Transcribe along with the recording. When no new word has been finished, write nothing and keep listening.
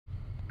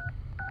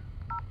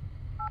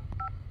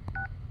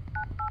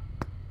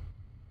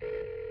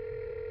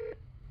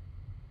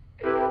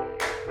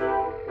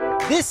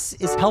This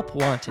is Help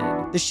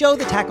Wanted, the show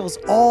that tackles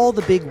all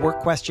the big work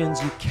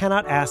questions you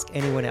cannot ask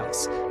anyone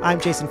else.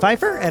 I'm Jason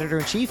Pfeiffer,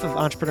 editor-in-chief of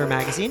Entrepreneur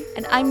Magazine.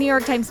 And I'm New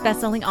York Times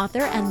bestselling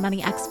author and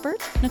money expert,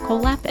 Nicole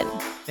Lapin.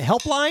 The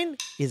helpline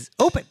is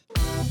open.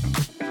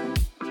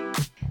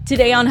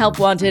 Today on Help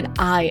Wanted,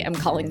 I am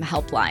calling the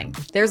helpline.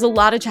 There's a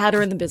lot of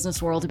chatter in the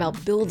business world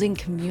about building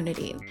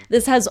community.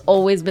 This has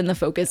always been the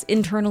focus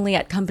internally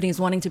at companies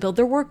wanting to build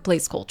their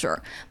workplace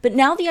culture. But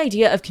now the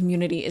idea of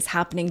community is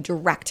happening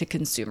direct to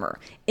consumer.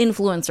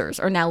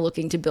 Influencers are now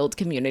looking to build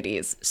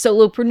communities.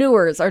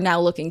 Solopreneurs are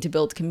now looking to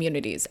build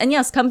communities. And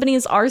yes,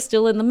 companies are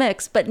still in the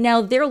mix, but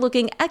now they're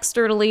looking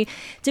externally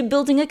to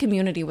building a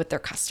community with their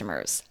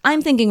customers.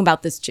 I'm thinking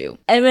about this too.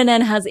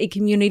 MNN has a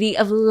community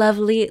of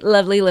lovely,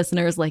 lovely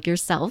listeners like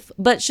yourself.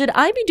 But should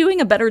I be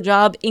doing a better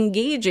job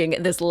engaging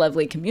this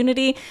lovely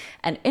community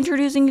and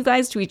introducing you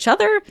guys to each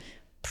other?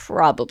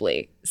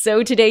 Probably.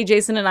 So today,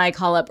 Jason and I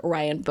call up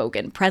Ryan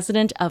Boughan,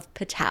 president of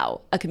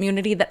PTTOW, a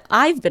community that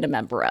I've been a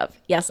member of.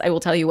 Yes, I will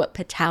tell you what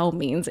PTTOW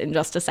means in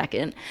just a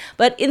second.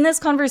 But in this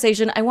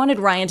conversation, I wanted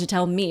Ryan to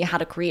tell me how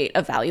to create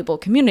a valuable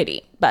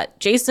community. But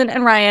Jason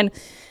and Ryan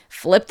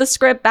flip the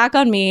script back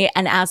on me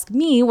and ask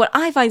me what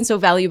I find so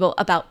valuable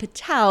about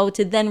PTTOW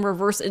to then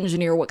reverse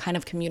engineer what kind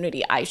of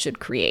community I should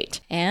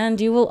create. And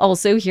you will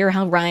also hear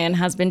how Ryan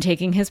has been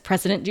taking his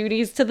president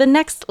duties to the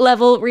next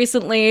level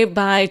recently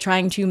by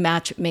trying to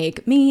match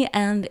make me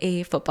and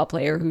a football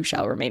player who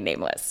shall remain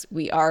nameless.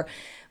 We are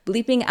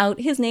bleeping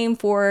out his name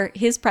for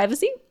his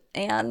privacy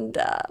and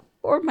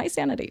for my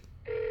sanity.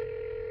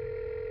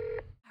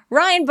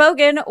 Ryan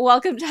Boughan,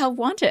 welcome to Help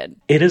Wanted.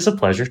 It is a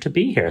pleasure to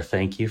be here.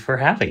 Thank you for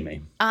having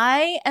me.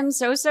 I am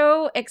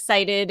so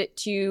excited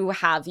to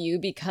have you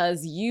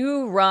because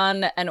you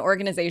run an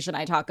organization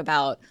I talk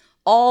about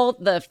all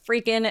the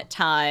freaking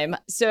time.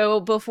 So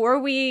before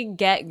we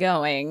get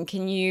going,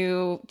 can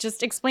you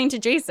just explain to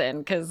Jason?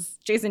 Because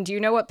Jason, do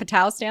you know what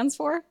PTTOW stands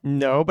for?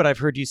 No, but I've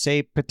heard you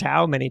say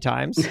PTTOW many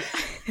times.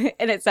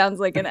 And it sounds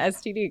like an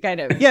STD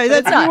kind of. Yeah,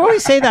 that's not. You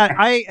always say that.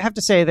 I have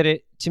to say that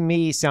it, to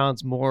me,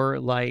 sounds more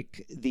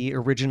like the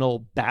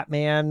original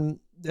Batman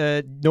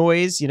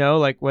noise, you know,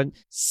 like when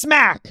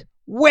smack,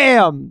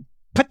 wham,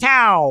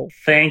 PTTOW.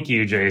 Thank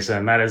you,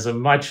 Jason. That is a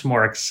much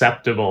more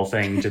acceptable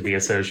thing to be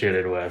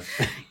associated with.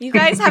 You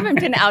guys haven't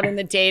been out in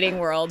the dating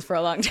world for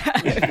a long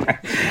time.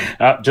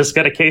 Just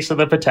got a case of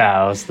the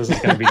PTTOWs. This is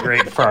going to be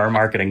great for our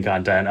marketing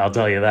content, I'll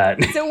tell you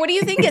that. So what do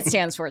you think it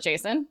stands for,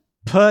 Jason?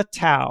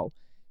 PTTOW.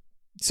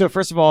 So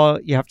first of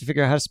all, you have to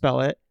figure out how to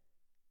spell it.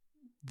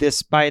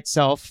 This by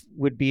itself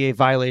would be a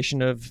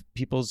violation of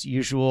people's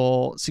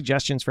usual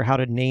suggestions for how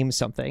to name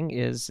something,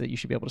 is that you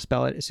should be able to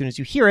spell it as soon as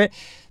you hear it,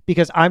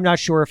 because I'm not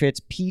sure if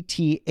it's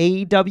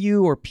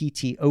PTAW or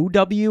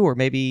PTOW or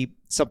maybe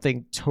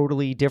something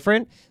totally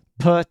different.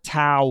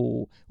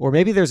 PTTOW. Or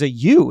maybe there's a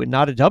U and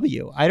not a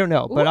W. I don't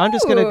know. But I'm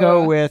just going to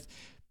go with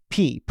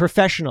P,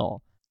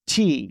 professional.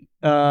 T,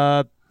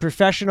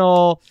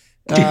 professional...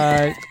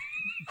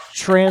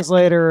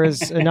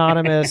 translators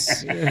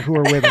anonymous who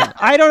are women.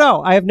 I don't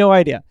know. I have no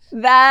idea.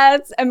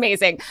 That's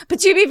amazing. But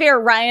to be fair,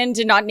 Ryan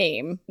did not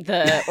name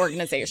the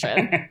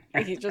organization.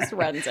 He just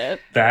runs it.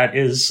 That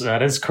is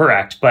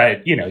correct.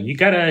 But you know, you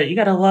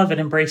gotta love and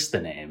embrace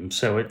the name.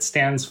 So it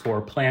stands for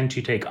Plan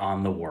to Take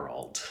on the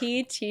World.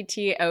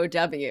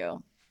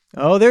 PTTOW.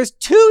 Oh, there's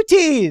two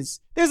T's.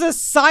 There's a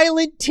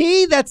silent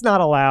T that's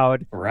not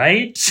allowed.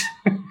 Right?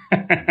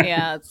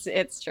 Yeah,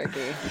 it's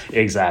tricky.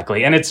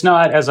 Exactly. And it's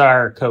not, as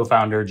our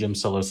co-founder Jim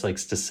Solos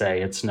likes to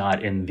say, it's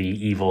not in the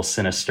evil,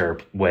 sinister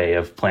way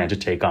of Plan to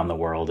Take on the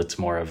World. It's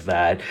more of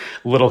that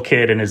little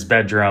kid in his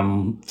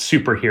bedroom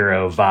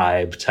superhero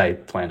vibe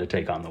type Plan to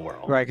Take on the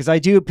World. Right, because I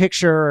do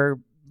picture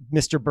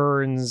Mr.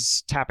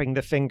 Burns tapping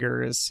the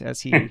fingers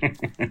as he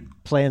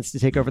plans to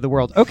take over the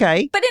world.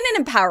 Okay. But in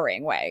an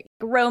empowering way.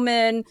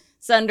 Roman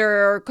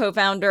Sunder,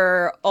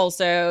 co-founder,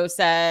 also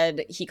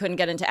said he couldn't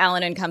get into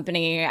Allen and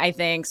Company, I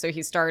think. So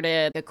he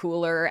started the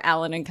cooler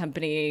Allen and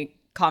Company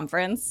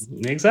conference.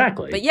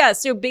 Exactly. But yeah,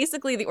 so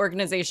basically the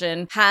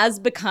organization has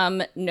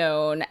become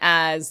known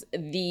as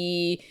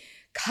the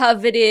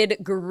coveted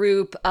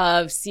group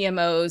of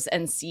CMOs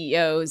and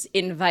CEOs,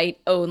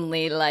 invite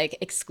only, like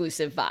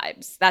exclusive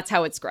vibes. That's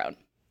how it's grown.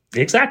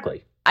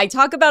 Exactly. I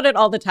talk about it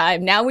all the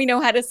time. Now we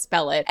know how to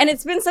spell it. And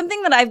it's been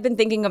something that I've been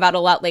thinking about a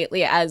lot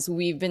lately as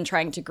we've been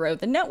trying to grow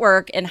the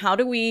network. And how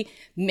do we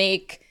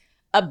make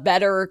a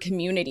better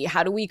community?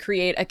 How do we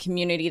create a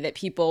community that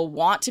people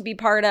want to be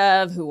part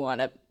of, who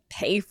want to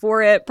pay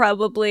for it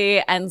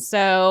probably? And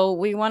so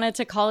we wanted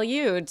to call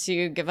you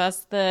to give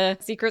us the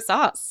secret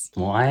sauce.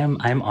 Well,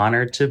 I'm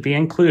honored to be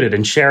included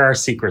and share our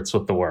secrets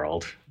with the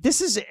world.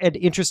 This is an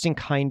interesting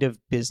kind of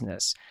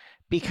business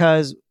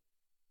because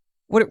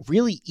what it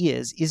really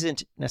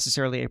isn't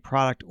necessarily a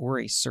product or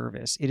a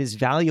service. It is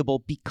valuable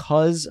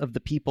because of the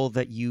people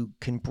that you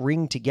can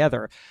bring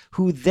together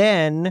who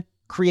then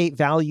create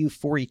value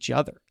for each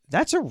other.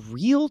 That's a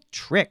real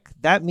trick.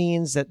 That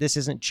means that this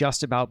isn't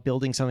just about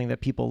building something that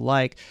people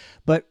like,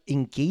 but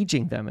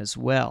engaging them as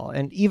well.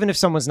 And even if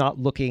someone's not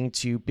looking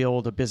to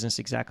build a business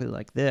exactly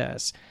like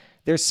this,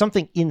 there's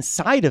something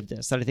inside of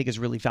this that I think is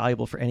really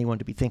valuable for anyone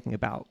to be thinking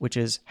about, which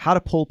is how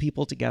to pull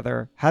people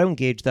together, how to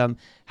engage them,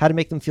 how to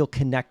make them feel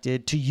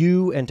connected to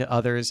you and to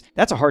others.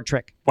 That's a hard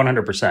trick.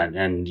 100%.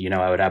 And,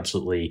 I would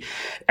absolutely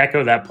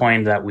echo that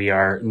point that we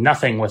are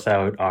nothing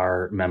without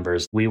our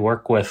members. We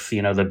work with,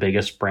 the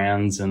biggest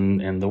brands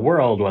in the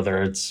world,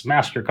 whether it's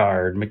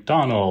MasterCard,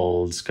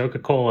 McDonald's,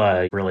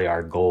 Coca-Cola. Really,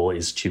 our goal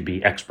is to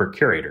be expert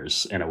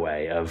curators in a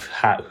way of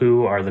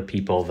who are the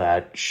people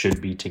that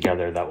should be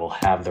together, that will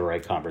have the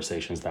right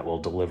conversations, that will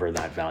deliver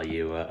that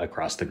value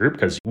across the group.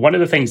 Because one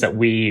of the things that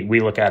we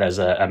look at as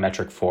a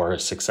metric for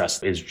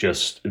success is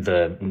just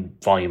the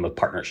volume of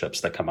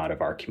partnerships that come out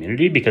of our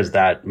community, because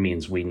that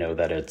means we know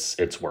that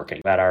it's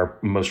working. At our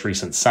most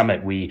recent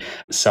summit, we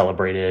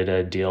celebrated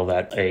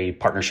a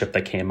partnership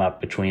that came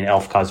up between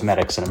Elf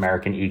Cosmetics and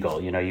American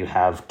Eagle. You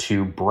have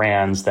two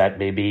brands that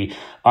maybe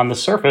on the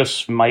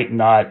surface might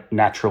not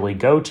naturally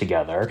go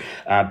together,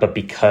 but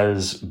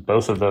because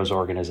both of those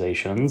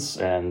organizations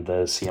and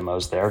the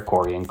CMOs there,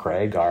 Corey and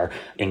Craig, are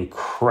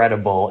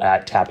incredible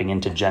at tapping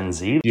into Gen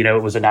Z,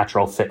 it was a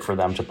natural fit for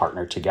them to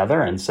partner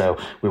together. And so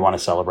we want to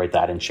celebrate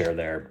that and share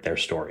their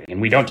story.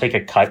 And we don't take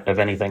a cut of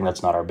anything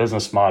that's not our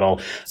business model.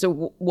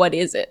 So what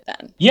is it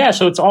then? Yeah,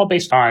 so it's all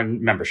based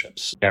on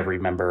memberships. Every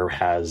member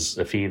has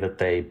a fee that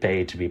they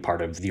pay to be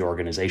part of the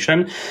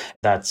organization.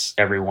 That's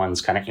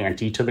everyone's kind of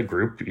ante to the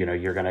group.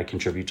 You're going to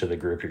contribute to the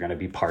group. You're going to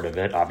be part of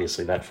it.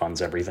 Obviously, that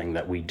funds everything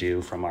that we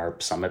do, from our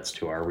summits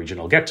to our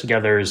regional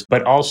get-togethers.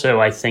 But also,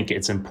 I think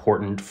it's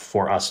important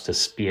for us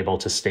to be able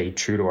to stay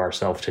true to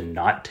ourselves, to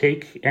not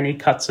take any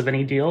cuts of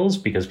any deals,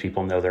 because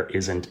people know there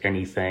isn't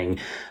anything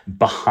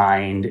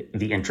behind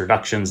the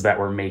introductions that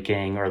we're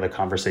making or the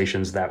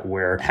conversations that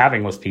we're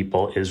having with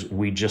people. Is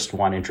we just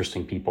want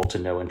interesting people to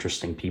know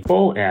interesting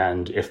people.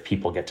 And if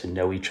people get to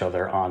know each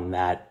other on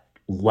that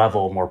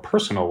level, more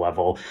personal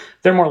level,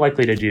 they're more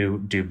likely to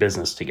do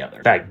business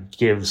together. That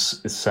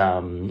gives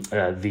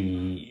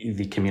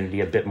the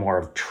community a bit more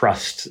of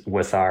trust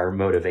with our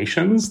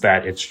motivations,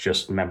 that it's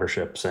just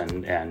memberships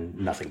and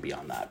nothing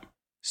beyond that.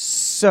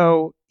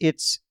 So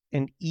it's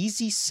an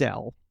easy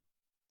sell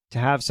to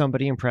have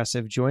somebody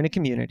impressive join a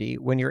community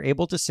when you're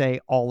able to say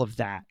all of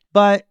that.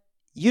 But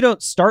you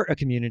don't start a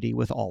community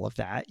with all of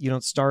that. You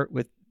don't start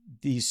with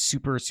these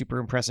super, super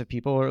impressive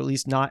people, or at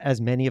least not as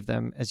many of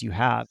them as you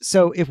have.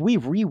 So if we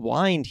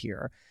rewind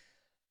here,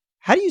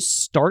 how do you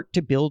start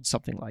to build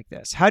something like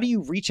this? How do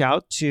you reach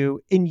out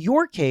to, in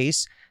your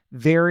case,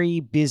 very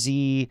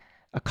busy,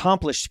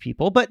 accomplished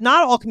people? But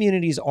not all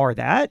communities are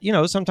that.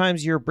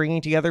 Sometimes you're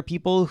bringing together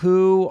people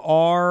who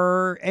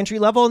are entry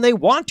level and they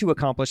want to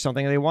accomplish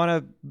something and they want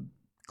to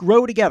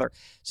grow together.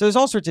 So there's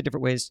all sorts of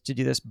different ways to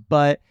do this.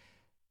 But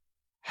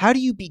how do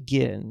you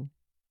begin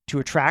to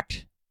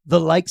attract the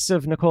likes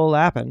of Nicole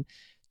Lappin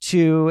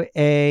to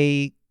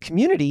a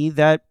community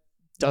that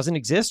doesn't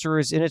exist or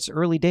is in its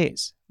early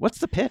days? What's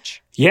the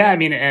pitch? Yeah,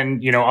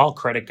 and all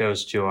credit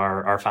goes to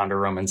our founder,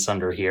 Roman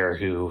Sunder here,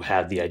 who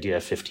had the idea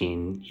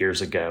 15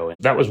 years ago.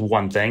 That was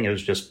one thing. It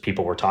was just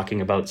people were talking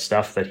about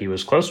stuff that he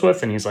was close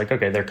with. And he's like,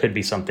 okay, there could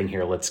be something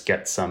here. Let's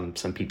get some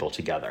people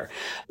together.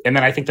 And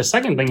then I think the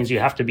second thing is you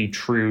have to be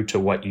true to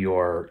what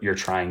you're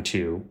trying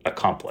to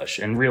accomplish.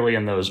 And really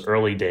in those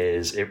early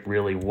days, it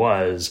really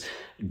was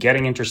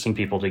getting interesting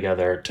people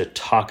together to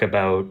talk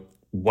about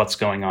what's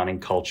going on in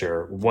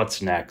culture,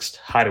 what's next,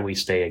 how do we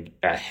stay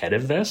ahead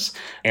of this,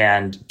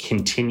 and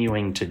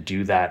continuing to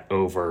do that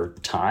over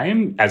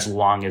time as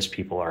long as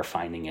people are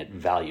finding it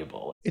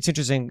valuable. It's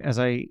interesting, as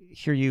I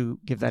hear you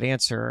give that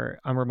answer,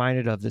 I'm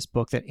reminded of this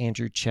book that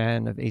Andrew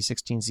Chen of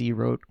A16Z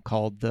wrote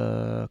called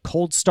The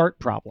Cold Start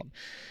Problem,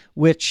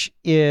 which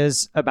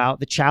is about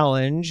the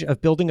challenge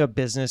of building a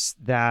business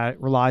that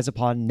relies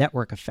upon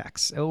network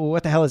effects.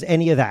 What the hell is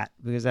any of that?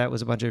 Because that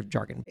was a bunch of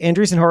jargon.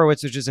 Andreessen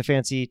Horowitz, which is a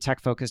fancy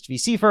tech-focused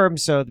VC firm,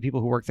 so the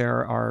people who work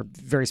there are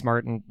very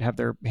smart and have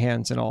their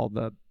hands in all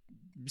the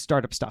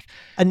startup stuff.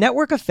 A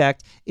network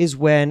effect is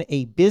when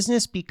a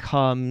business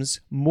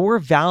becomes more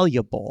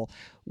valuable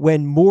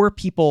when more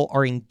people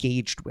are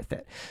engaged with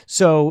it.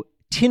 So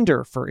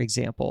Tinder, for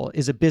example,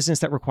 is a business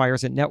that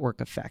requires a network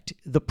effect.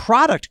 The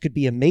product could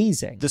be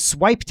amazing. The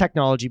swipe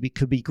technology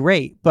could be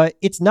great, but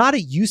it's not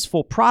a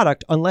useful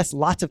product unless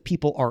lots of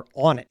people are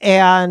on it.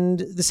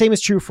 And the same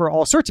is true for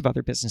all sorts of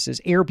other businesses.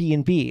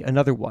 Airbnb,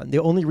 another one.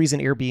 The only reason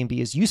Airbnb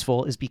is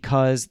useful is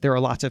because there are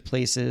lots of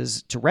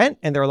places to rent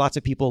and there are lots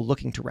of people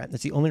looking to rent.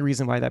 That's the only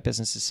reason why that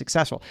business is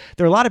successful.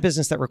 There are a lot of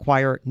businesses that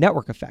require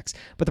network effects.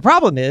 But the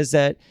problem is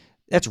that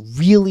that's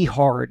really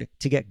hard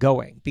to get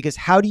going, because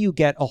how do you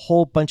get a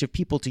whole bunch of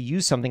people to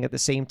use something at the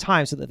same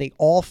time so that they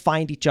all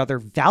find each other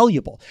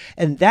valuable?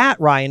 And that,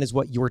 Ryan, is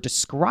what you're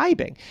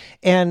describing.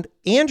 And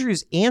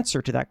Andrew's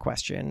answer to that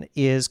question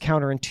is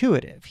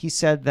counterintuitive. He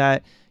said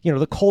that,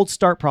 the cold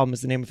start problem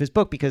is the name of his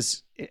book,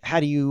 because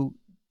how do you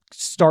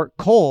start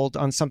cold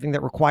on something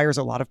that requires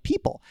a lot of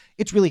people?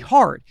 It's really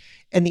hard.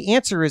 And the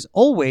answer is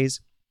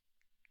always,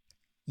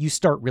 you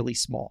start really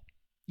small.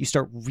 You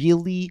start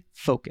really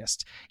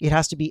focused. It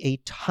has to be a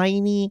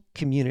tiny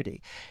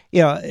community.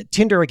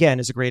 Tinder, again,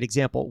 is a great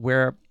example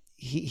where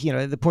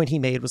the point he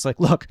made was like,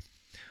 look,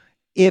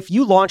 if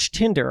you launch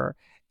Tinder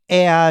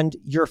and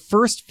your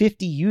first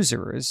 50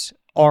 users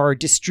are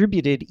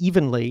distributed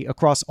evenly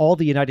across all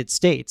the United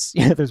States,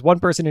 there's one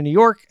person in New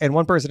York and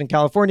one person in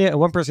California and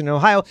one person in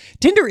Ohio,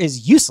 Tinder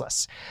is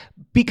useless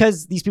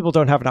because these people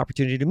don't have an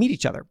opportunity to meet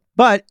each other.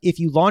 But if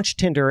you launch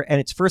Tinder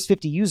and its first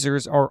 50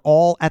 users are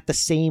all at the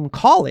same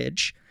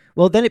college,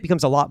 well, then it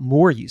becomes a lot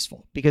more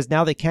useful because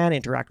now they can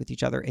interact with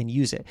each other and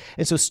use it.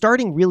 And so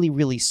starting really,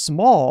 really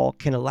small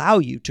can allow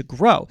you to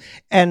grow.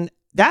 And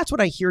that's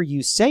what I hear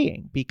you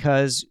saying,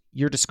 because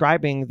you're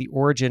describing the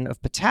origin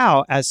of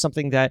PTTOW as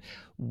something that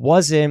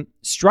wasn't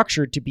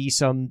structured to be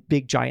some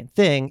big giant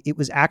thing. It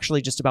was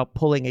actually just about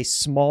pulling a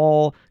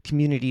small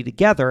community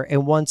together.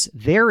 And once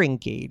they're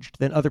engaged,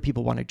 then other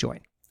people want to join.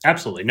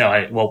 Absolutely.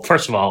 No, well,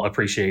 first of all,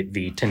 appreciate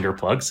the Tinder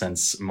plug,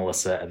 since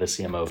Melissa, the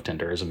CMO of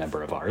Tinder, is a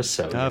member of ours.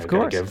 So of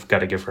course, got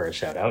to give her a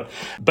shout out.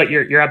 But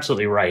you're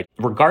absolutely right.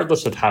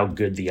 Regardless of how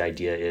good the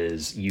idea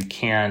is, you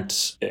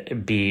can't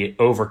be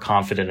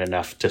overconfident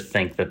enough to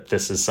think that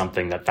this is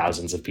something that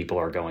thousands of people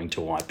are going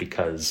to want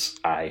because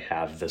I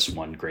have this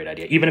one great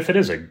idea. Even if it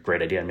is a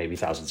great idea and maybe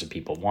thousands of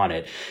people want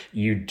it,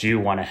 you do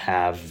want to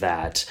have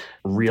that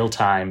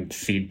real-time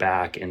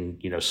feedback in,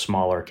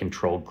 smaller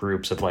controlled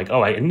groups of like,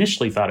 oh, I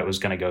initially thought it was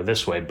going to go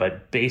this way,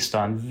 but based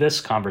on this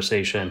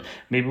conversation,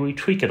 maybe we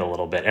tweak it a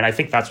little bit. And I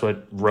think that's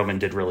what Roman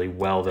did really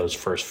well those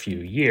first few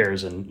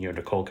years. And,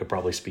 Nicole could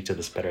probably speak to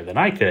this better than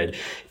I could,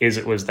 is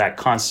it was that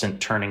constant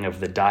turning of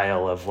the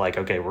dial of like,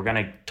 okay, we're going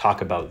to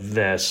talk about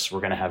this. We're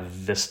going to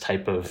have this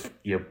type of,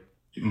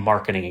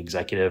 marketing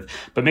executive,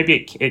 but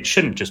maybe it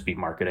shouldn't just be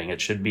marketing. It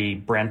should be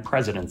brand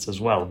presidents as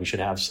well. We should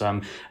have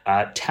some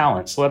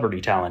celebrity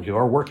talent who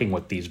are working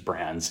with these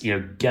brands,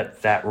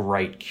 get that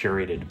right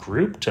curated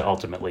group to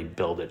ultimately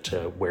build it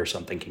to where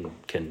something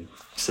can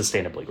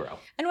sustainably grow.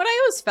 And what I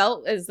always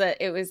felt is that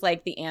it was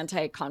like the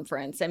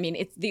anti-conference. I mean,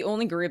 it's the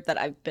only group that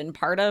I've been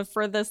part of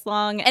for this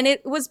long. And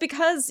it was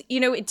because,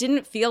 it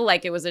didn't feel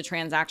like it was a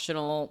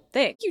transactional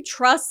thing. You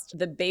trust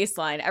the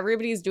baseline.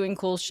 Everybody's doing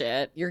cool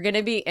shit. You're going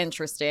to be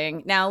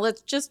interesting. Now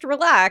let's just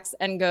relax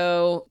and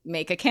go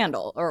make a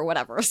candle or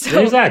whatever.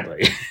 So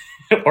exactly.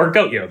 Or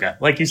goat yoga,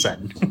 like you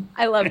said.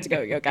 I loved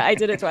goat yoga. I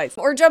did it twice.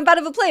 Or jump out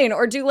of a plane,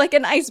 or do like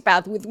an ice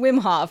bath with Wim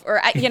Hof.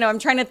 Or, I'm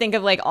trying to think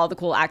of like all the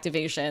cool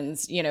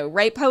activations,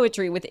 write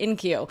poetry with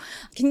InQ.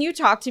 Can you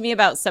talk to me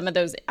about some of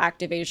those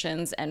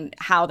activations and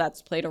how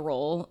that's played a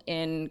role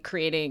in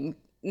creating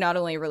not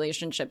only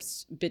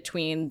relationships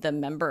between the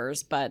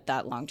members, but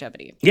that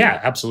longevity?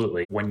 Yeah,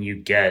 absolutely. When you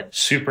get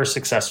super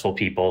successful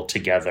people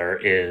together,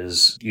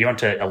 is you want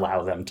to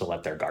allow them to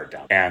let their guard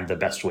down. And the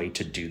best way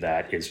to do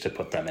that is to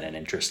put them in an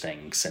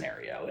interesting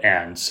scenario.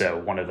 And so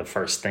one of the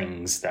first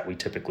things that we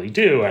typically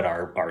do at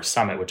our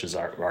summit, which is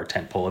our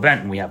tentpole event,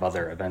 and we have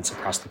other events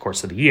across the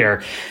course of the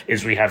year,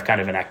 is we have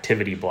kind of an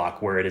activity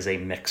block where it is a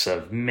mix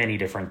of many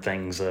different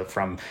things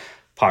from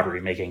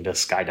pottery making to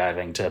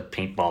skydiving to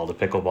paintball to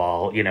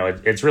pickleball.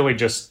 It's really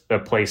just a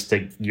place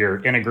you're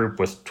in a group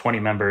with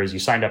 20 members. You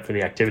signed up for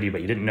the activity,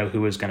 but you didn't know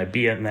who was going to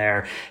be in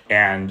there.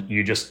 And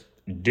you just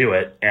do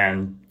it,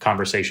 and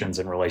conversations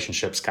and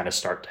relationships kind of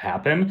start to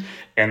happen.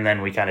 And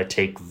then we kind of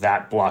take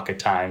that block of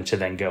time to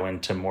then go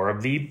into more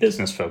of the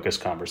business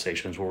focused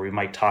conversations where we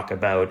might talk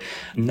about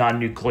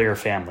non-nuclear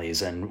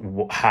families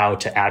and how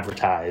to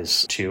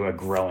advertise to a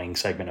growing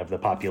segment of the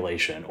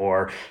population,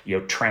 or,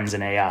 trends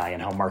in AI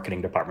and how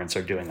marketing departments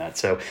are doing that.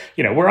 So,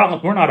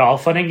 we're not all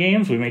fun and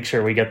games. We make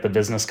sure we get the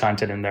business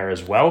content in there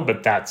as well,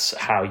 but that's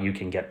how you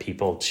can get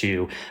people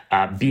to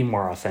be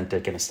more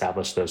authentic and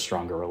establish those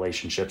stronger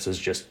relationships, is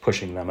just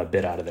pushing them a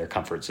bit out of their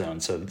comfort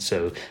zone.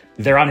 So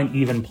they're on an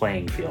even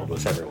playing field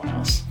with everyone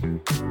else.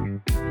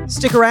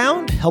 Stick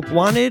around. Help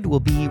Wanted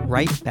will be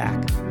right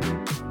back.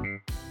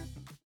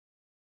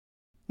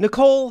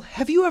 Nicole,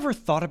 have you ever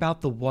thought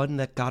about the one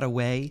that got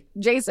away?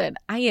 Jason,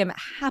 I am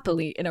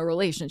happily in a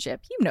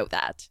relationship. You know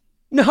that.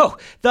 No,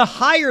 the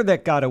hire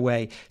that got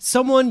away.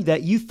 Someone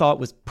that you thought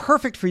was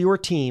perfect for your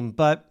team,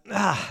 but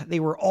they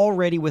were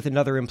already with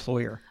another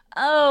employer.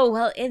 Oh,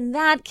 well, in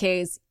that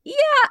case, yeah,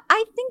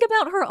 I think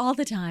about her all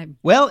the time.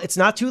 Well, it's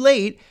not too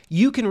late.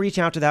 You can reach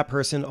out to that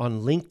person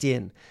on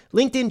LinkedIn.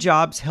 LinkedIn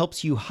Jobs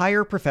helps you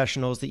hire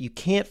professionals that you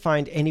can't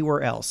find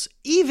anywhere else,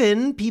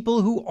 even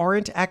people who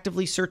aren't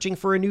actively searching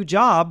for a new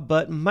job,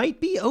 but might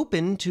be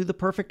open to the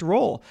perfect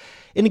role.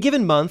 In a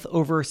given month,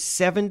 over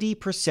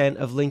 70%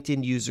 of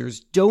LinkedIn users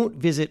don't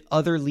visit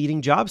other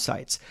leading job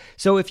sites.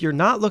 So if you're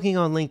not looking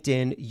on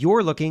LinkedIn,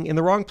 you're looking in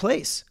the wrong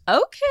place.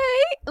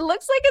 Okay,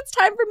 looks like it's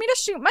time for me to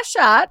shoot my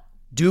shot.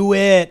 Do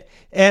it.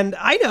 And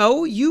I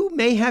know you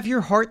may have your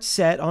heart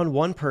set on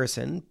one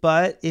person,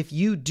 but if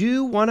you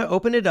do want to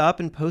open it up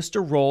and post a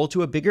role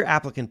to a bigger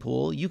applicant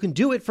pool, you can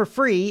do it for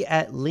free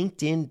at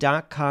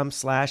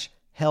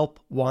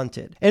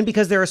linkedin.com/helpwanted. And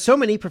because there are so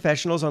many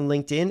professionals on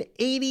LinkedIn,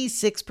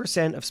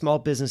 86% of small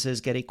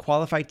businesses get a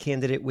qualified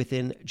candidate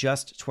within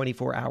just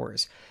 24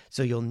 hours.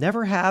 So you'll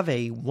never have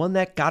a one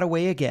that got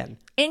away again.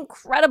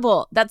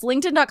 Incredible. That's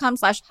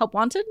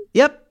linkedin.com/helpwanted?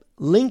 Yep.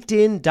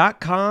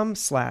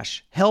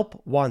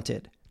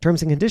 LinkedIn.com/helpwanted.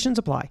 Terms and conditions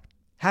apply.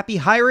 Happy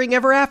hiring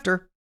ever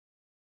after.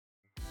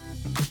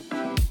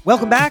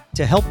 Welcome back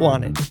to Help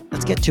Wanted.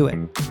 Let's get to it.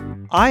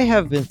 I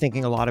have been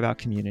thinking a lot about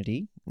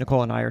community.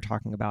 Nicole and I are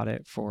talking about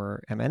it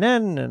for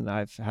MNN, and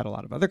I've had a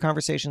lot of other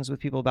conversations with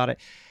people about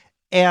it.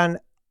 And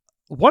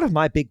one of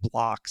my big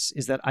blocks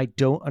is that I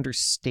don't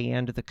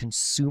understand the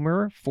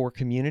consumer for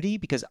community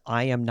because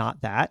I am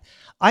not that.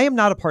 I am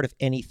not a part of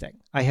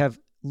anything. I have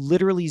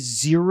literally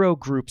zero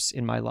groups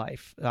in my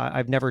life.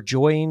 I've never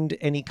joined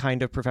any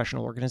kind of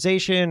professional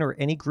organization or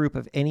any group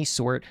of any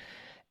sort.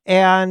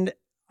 And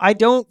I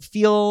don't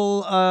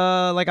feel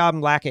like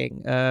I'm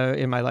lacking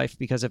in my life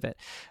because of it.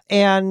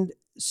 And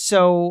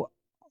so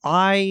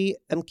I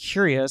am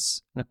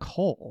curious,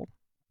 Nicole,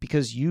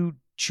 because you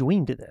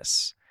joined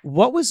this.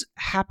 What was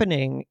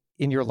happening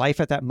in your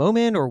life at that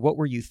moment, or what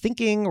were you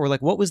thinking, or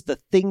like what was the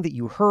thing that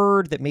you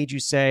heard that made you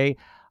say,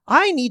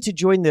 I need to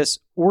join this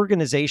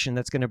organization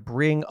that's going to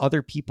bring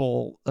other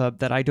people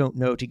that I don't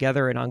know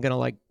together, and I'm going to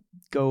like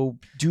go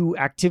do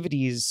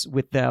activities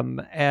with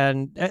them.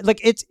 And like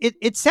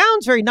it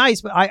sounds very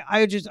nice, but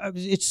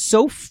it's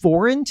so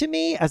foreign to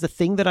me as a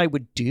thing that I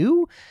would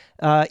do,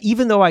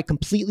 even though I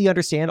completely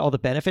understand all the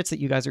benefits that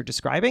you guys are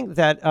describing.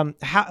 That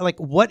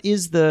what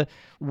is the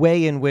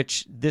way in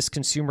which this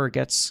consumer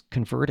gets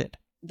converted?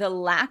 The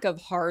lack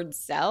of hard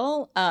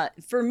sell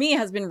for me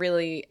has been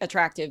really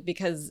attractive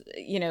because,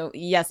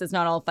 yes, it's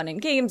not all fun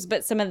and games,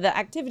 but some of the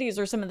activities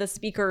or some of the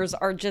speakers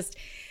are just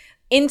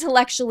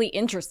intellectually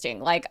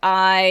interesting. Like,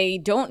 I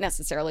don't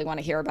necessarily want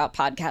to hear about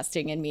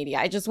podcasting and media.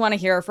 I just want to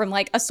hear from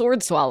like a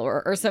sword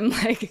swallower or some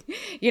like,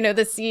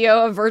 the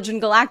CEO of Virgin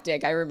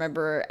Galactic. I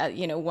remember,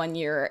 1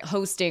 year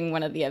hosting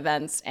one of the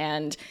events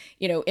and,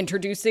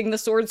 introducing the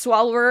sword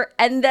swallower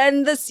and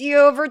then the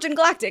CEO of Virgin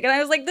Galactic. And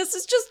I was like, this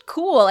is just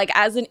cool. Like,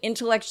 as an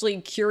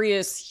intellectually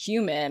curious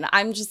human,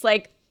 I'm just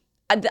like,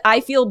 I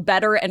feel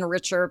better and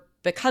richer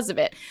because of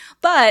it.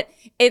 But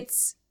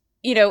it's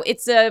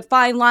a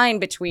fine line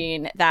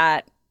between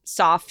that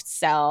soft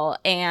sell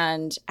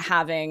and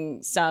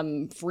having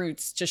some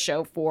fruits to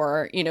show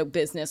for,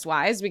 business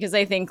wise, because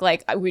I think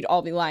like we'd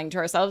all be lying to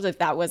ourselves if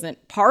that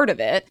wasn't part of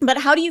it. But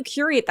how do you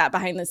curate that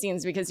behind the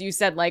scenes? Because you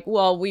said like,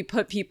 well, we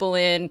put people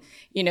in,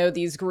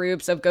 these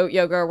groups of goat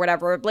yoga or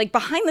whatever. Like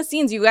behind the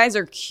scenes, you guys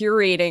are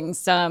curating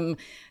some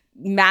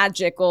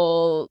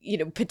magical,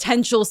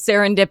 potential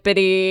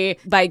serendipity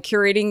by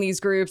curating these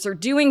groups or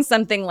doing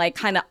something like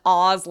kind of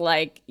Oz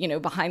like,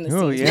 behind the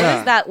scenes. Oh, yeah. What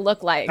does that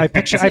look like? I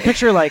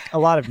picture like a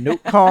lot of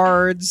note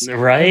cards.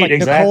 Right, and, like,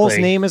 exactly. Nicole's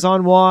name is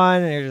on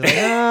one. And you're just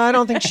like, I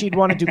don't think she'd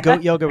want to do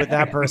goat yoga with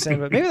that person,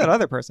 but maybe that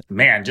other person.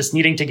 Man, just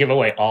needing to give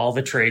away all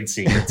the trade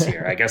secrets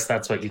here. I guess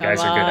that's what you guys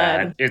are good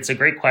at. It's a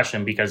great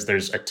question because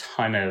there's a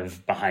ton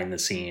of behind the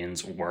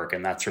scenes work,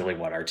 and that's really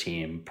what our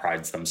team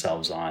prides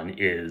themselves on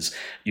is,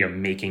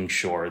 making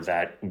sure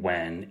that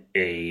when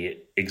a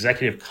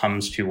executive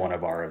comes to one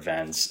of our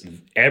events,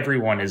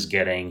 everyone is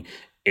getting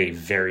a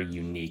very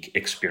unique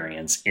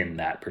experience in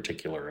that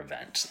particular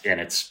event, and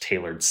it's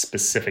tailored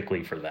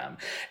specifically for them.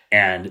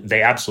 And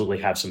they absolutely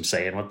have some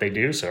say in what they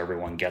do. So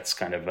everyone gets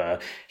kind of a,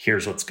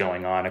 here's what's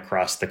going on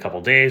across the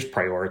couple days,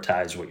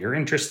 prioritize what you're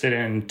interested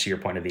in. To your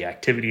point of the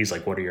activities,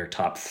 like what are your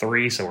top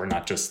 3? So we're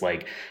not just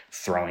like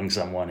throwing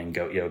someone in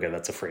goat yoga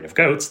that's afraid of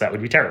goats. That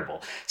would be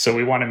terrible. So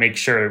we want to make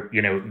sure,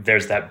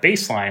 there's that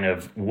baseline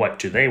of what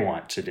do they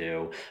want to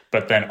do.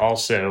 But then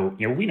also,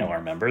 we know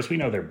our members, we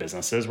know their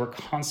businesses. We're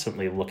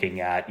constantly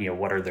looking at,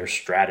 what are their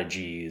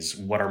strategies?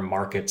 What are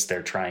markets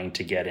they're trying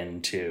to get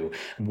into?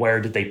 Where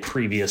did they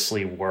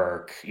previously work?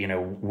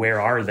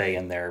 Where are they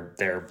in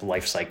their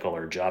life cycle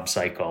or job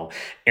cycle?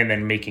 And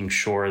then making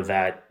sure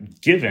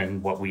that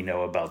given what we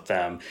know about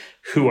them,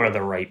 who are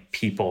the right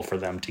people for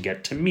them to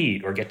get to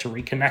meet or get to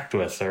reconnect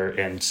with?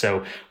 And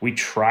so we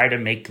try to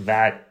make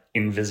that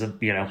invisible,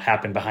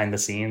 happen behind the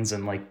scenes.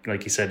 And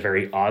like you said,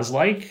 very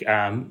Oz-like.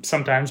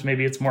 Sometimes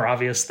maybe it's more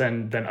obvious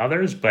than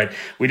others, but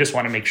we just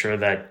want to make sure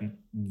that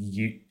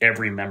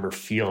every member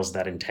feels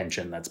that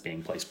intention that's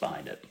being placed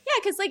behind it. Yeah,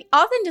 because like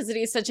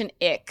authenticity is such an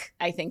ick,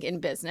 I think, in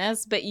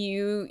business, but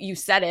you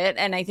said it,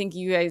 and I think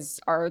you guys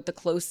are the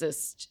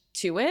closest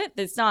to it.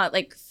 It's not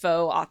like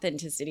faux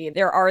authenticity.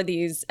 There are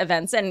these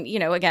events, and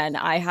again,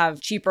 I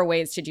have cheaper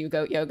ways to do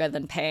goat yoga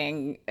than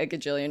paying $1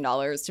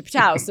 gajillion to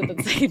PTTOW, so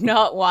that's like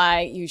not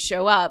why you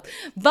show up.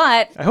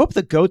 But I hope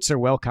the goats are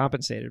well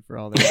compensated for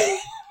all this.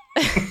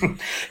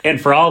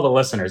 And for all the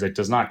listeners, it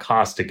does not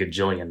cost $1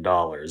 gajillion,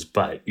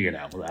 but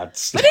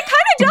that's. But it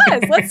kind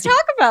of does. Let's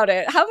talk about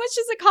it. How much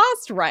does it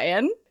cost,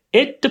 Ryan?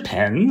 It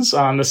depends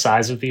on the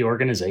size of the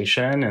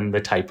organization and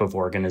the type of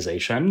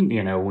organization.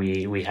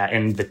 We have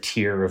in the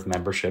tier of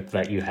membership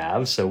that you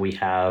have. So we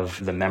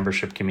have the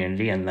membership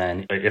community, and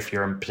then if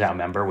you're a PTTOW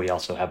member, we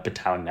also have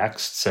PTTOW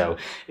Next. So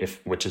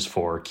which is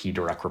for key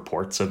direct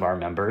reports of our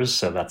members.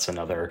 So that's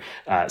another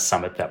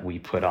summit that we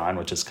put on,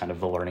 which is kind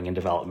of the learning and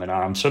development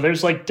arm. So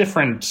there's like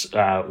different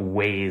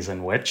ways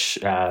in which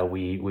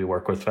we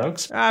work with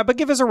folks. But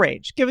give us a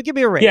range. Give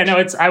me a range. Yeah,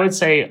 no, I would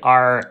say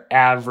our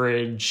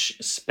average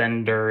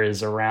spender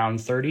is around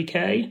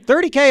 $30K.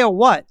 $30K a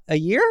what? A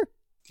year?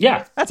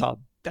 Yeah. That's a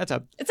That's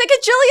a... It's like $1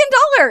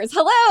 gajillion.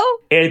 Hello?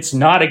 It's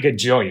not a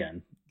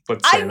gajillion.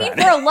 I mean,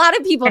 for a lot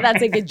of people,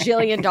 that's a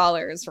gajillion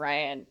dollars,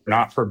 Ryan.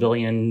 Not for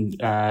billion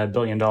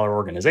dollar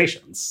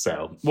organizations.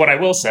 So what I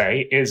will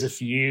say is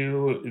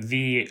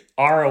the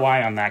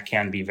ROI on that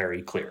can be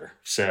very clear.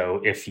 So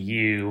if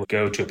you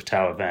go to a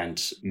PTTOW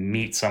event,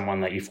 meet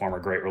someone that you form a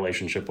great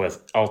relationship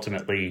with,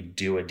 ultimately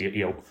do a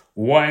deal,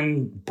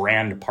 one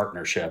brand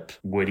partnership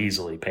would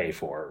easily pay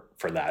for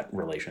that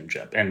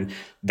relationship. And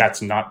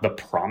that's not the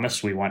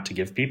promise we want to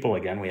give people.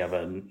 Again, we have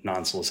a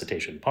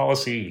non-solicitation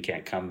policy. You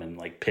can't come and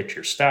pitch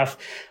your stuff.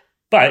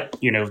 But,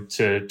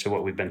 to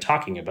what we've been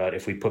talking about,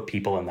 if we put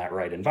people in that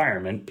right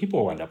environment,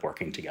 people will end up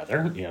working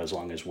together, as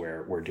long as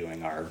we're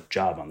doing our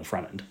job on the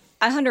front end.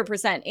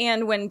 100%.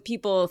 And when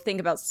people think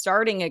about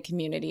starting a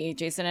community,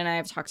 Jason and I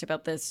have talked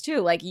about this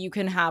too. You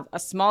can have a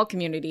small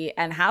community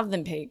and have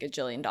them pay $1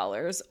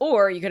 gajillion,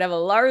 or you could have a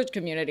large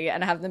community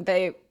and have them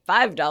pay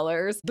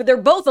 $5, but they're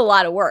both a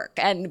lot of work,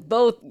 and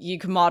both you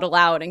can model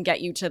out and get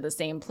you to the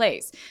same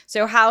place.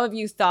 So how have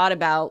you thought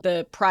about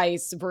the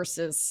price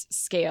versus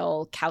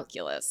scale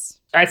calculus?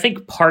 I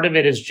think part of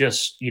it is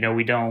just,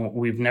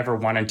 we've never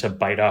wanted to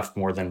bite off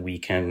more than we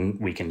can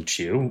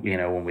chew.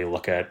 When we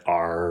look at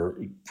our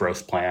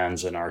growth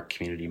plans and our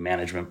community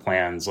management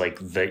plans,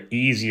 the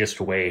easiest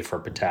way for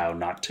PTTOW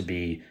not to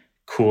be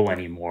cool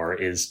anymore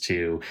is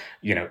to,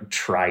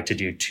 try to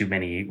do too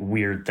many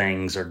weird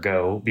things or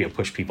go,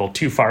 push people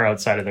too far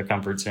outside of their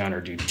comfort zone or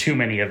do too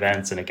many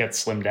events and it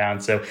gets slimmed down.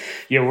 So,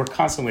 we're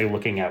constantly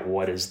looking at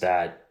what is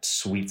that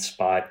sweet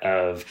spot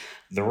of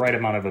the right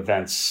amount of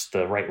events,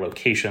 the right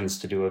locations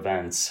to do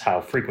events,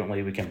 how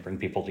frequently we can bring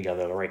people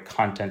together, the right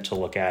content to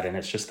look at. And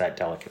it's just that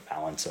delicate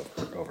balance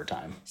over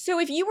time. So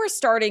if you were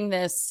starting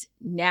this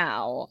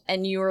now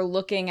and you were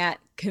looking at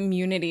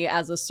community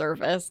as a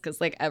service, because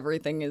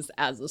everything is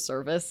as a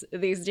service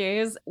these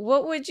days,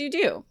 what would you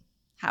do?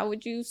 How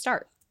would you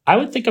start? I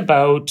would think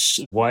about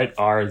what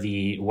are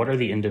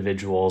the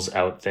individuals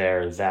out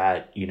there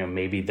that,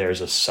 maybe there's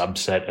a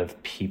subset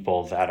of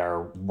people that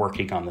are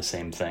working on the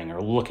same thing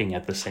or looking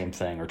at the same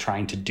thing or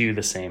trying to do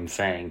the same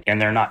thing, and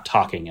they're not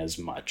talking as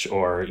much,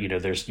 or,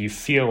 you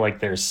feel like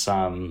there's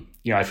some,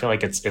 I feel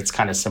like it's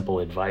kind of simple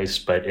advice,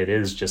 but it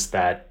is just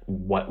that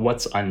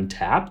what's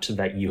untapped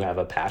that you have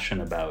a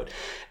passion about.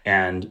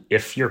 And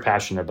if you're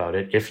passionate about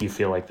it, if you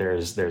feel like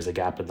there's a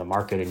gap in the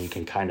market and you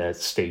can kind of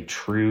stay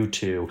true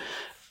to,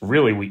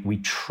 really, we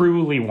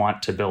truly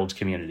want to build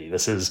community.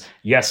 This is,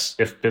 yes,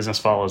 if business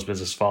follows,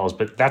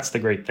 but that's the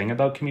great thing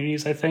about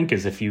communities, I think,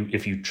 is if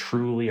you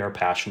truly are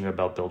passionate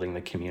about building the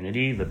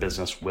community, the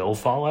business will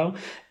follow.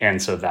 And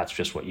so that's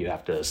just what you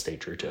have to stay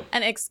true to.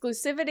 And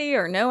exclusivity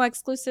or no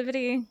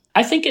exclusivity?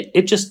 I think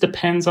it just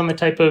depends on the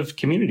type of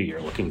community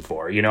you're looking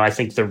for. I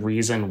think the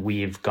reason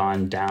we've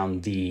gone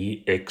down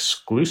the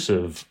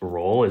exclusive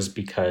role is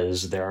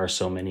because there are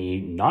so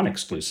many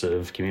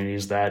non-exclusive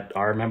communities that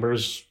our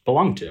members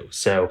belong to.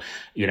 So,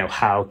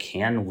 how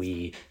can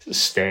we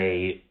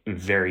stay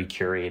very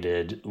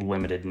curated,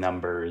 limited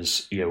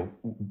numbers,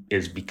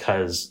 is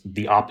because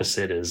the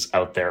opposite is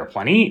out there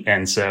plenty.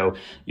 And so,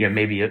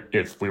 maybe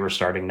if we were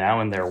starting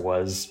now and there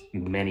was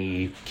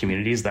many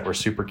communities that were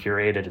super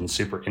curated and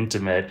super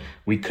intimate,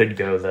 we could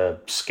go the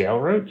scale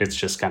route. It's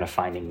just kind of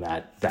finding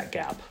that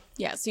gap.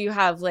 Yeah. So you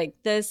have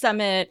the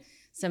summit,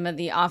 some of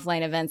the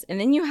offline events,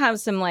 and then you have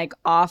some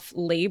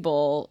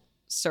off-label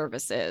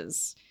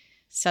services,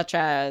 such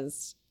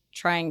as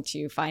trying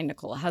to find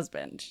Nicole a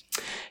husband.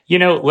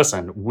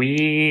 Listen,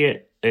 we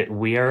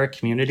are a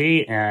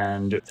community,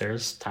 and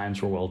there's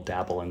times where we'll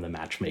dabble in the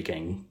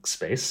matchmaking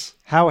space.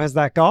 How has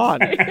that gone?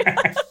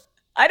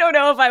 I don't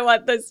know if I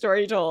want this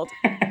story told.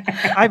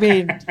 I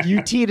mean,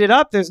 you teed it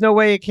up. There's no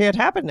way it can't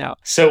happen now.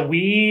 So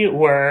we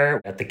were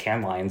at the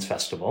Cannes Lions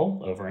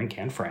Festival over in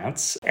Cannes,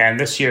 France. And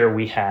this year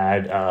we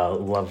had a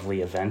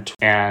lovely event.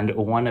 And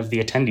one of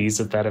the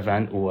attendees at that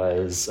event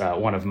was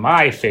one of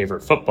my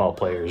favorite football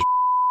players.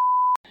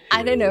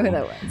 I didn't know who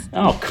that was.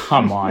 Oh,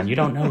 come on. You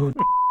don't know who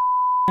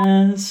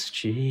is?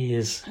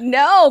 Jeez.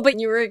 No, but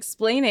you were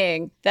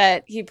explaining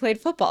that he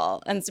played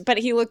football, but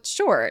he looked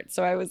short.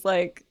 So I was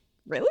like,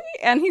 really?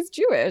 And he's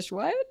Jewish.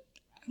 What?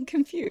 I'm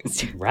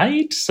confused.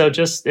 Right? So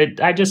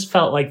I just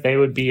felt like they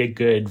would be a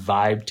good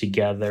vibe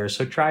together.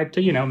 So tried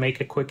to,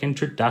 make a quick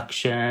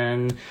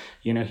introduction.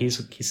 He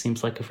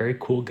seems like a very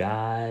cool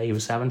guy. He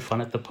was having fun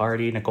at the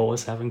party. Nicole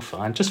was having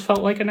fun. Just felt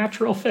like a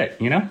natural fit,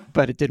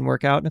 But it didn't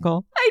work out,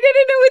 Nicole? I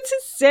didn't know what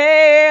to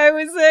say. I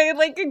was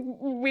like a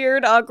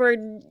weird, awkward...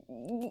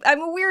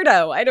 I'm a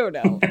weirdo. I don't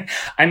know.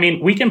 I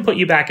mean, we can put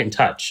you back in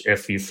touch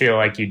if you feel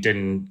like you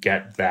didn't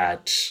get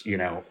that,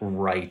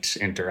 right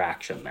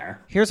interaction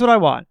there. Here's what I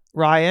want.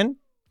 Ryan,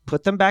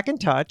 put them back in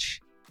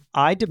touch.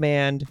 I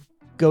demand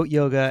goat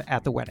yoga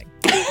at the wedding.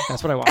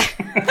 That's what I want.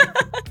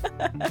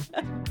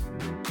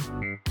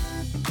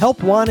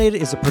 Help Wanted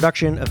is a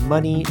production of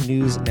Money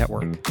News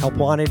Network. Help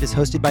Wanted is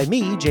hosted by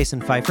me,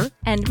 Jason Pfeiffer.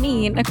 And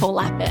me, Nicole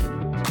Lappin.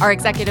 Our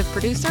executive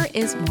producer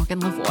is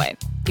Morgan Lavoie.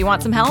 you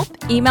want some help?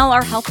 Email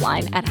our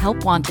helpline at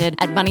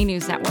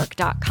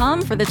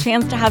helpwanted@moneynewsnetwork.com for the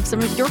chance to have some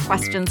of your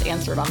questions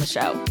answered on the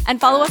show.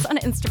 And follow us on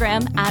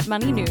Instagram at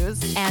Money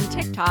News and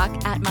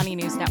TikTok at Money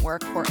News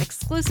Network for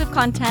exclusive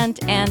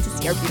content and to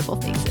see our beautiful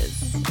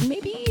faces. And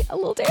maybe a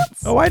little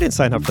dance. Oh, I didn't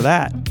sign up for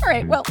that. All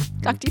right, well,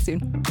 talk to you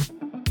soon.